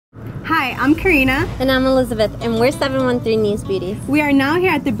Hi, I'm Karina. And I'm Elizabeth, and we're 713News Beauties. We are now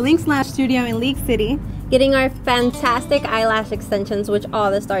here at the Blinx Lash Studio in League City, getting our fantastic eyelash extensions, which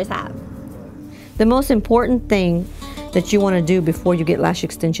all the stars have. The most important thing that you want to do before you get lash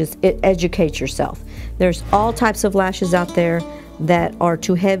extensions is educate yourself. There's all types of lashes out there that are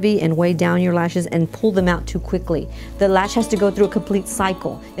too heavy and weigh down your lashes and pull them out too quickly. The lash has to go through a complete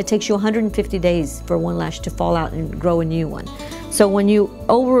cycle. It takes you 150 days for one lash to fall out and grow a new one. So when you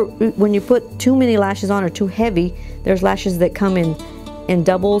put too many lashes on or too heavy, there's lashes that come in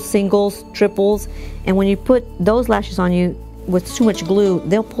doubles, singles, triples, and when you put those lashes on you with too much glue,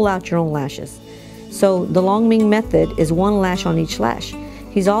 they'll pull out your own lashes. So the Long Ming method is one lash on each lash.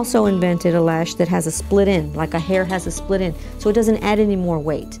 He's also invented a lash that has a split end, like a hair has a split end, so it doesn't add any more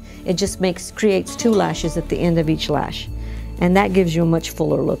weight. It just creates two lashes at the end of each lash. And that gives you a much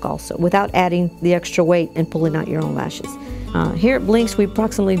fuller look also, without adding the extra weight and pulling out your own lashes. Here at Blinx, we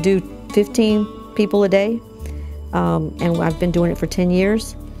approximately do 15 people a day, and I've been doing it for 10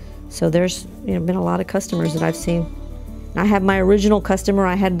 years. So there's been a lot of customers that I've seen. I have my original customer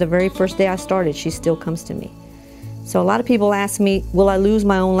I had the very first day I started. She still comes to me. So a lot of people ask me, will I lose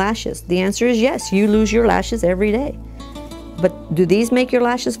my own lashes? The answer is yes, you lose your lashes every day. But do these make your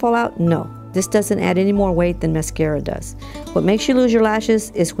lashes fall out? No. This doesn't add any more weight than mascara does. What makes you lose your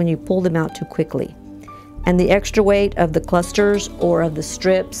lashes is when you pull them out too quickly. And the extra weight of the clusters or of the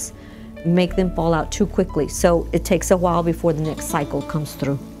strips make them fall out too quickly. So it takes a while before the next cycle comes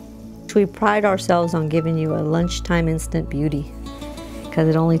through. We pride ourselves on giving you a lunchtime instant beauty because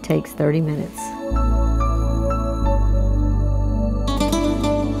it only takes 30 minutes.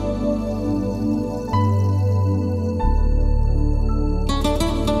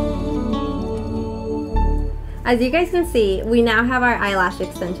 As you guys can see, we now have our eyelash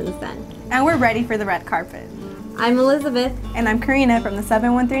extensions done. and we're ready for the red carpet. I'm Elizabeth. And I'm Karina from the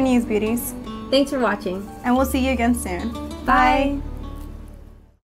 713 News Beauties. Thanks for watching. And we'll see you again soon. Bye.